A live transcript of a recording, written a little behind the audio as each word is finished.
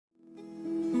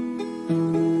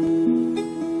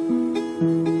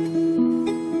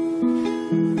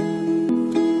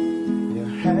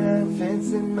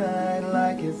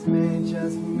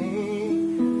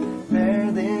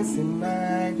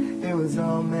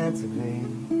meant to be.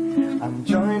 I'm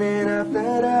joining up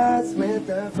the dots with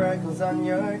the freckles on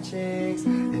your cheeks.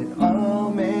 It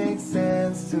all makes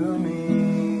sense to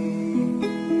me.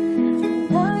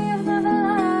 Though you've never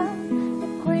loved the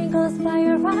crinkles by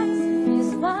your eyes, you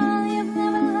smile you've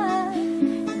never loved,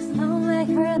 your stomach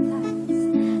hurts,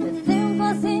 the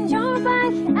dimples in your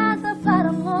back at the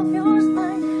bottom of your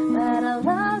spine, but I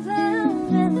love them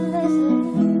endlessly.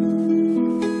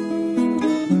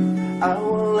 I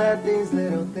won't let these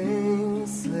little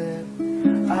things slip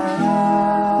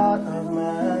out of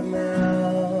my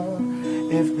mouth.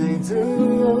 If they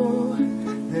do,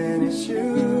 then it's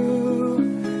you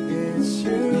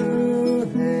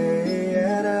they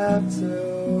add up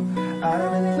to.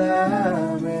 I'm in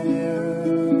love with you.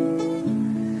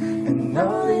 And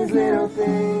all these little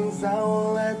things, I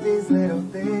won't let these little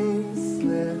things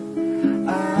slip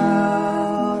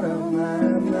out of my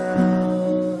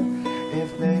mouth.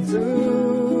 If they do,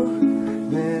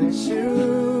 then it's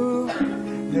you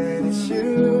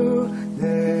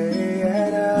they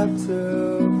add up to.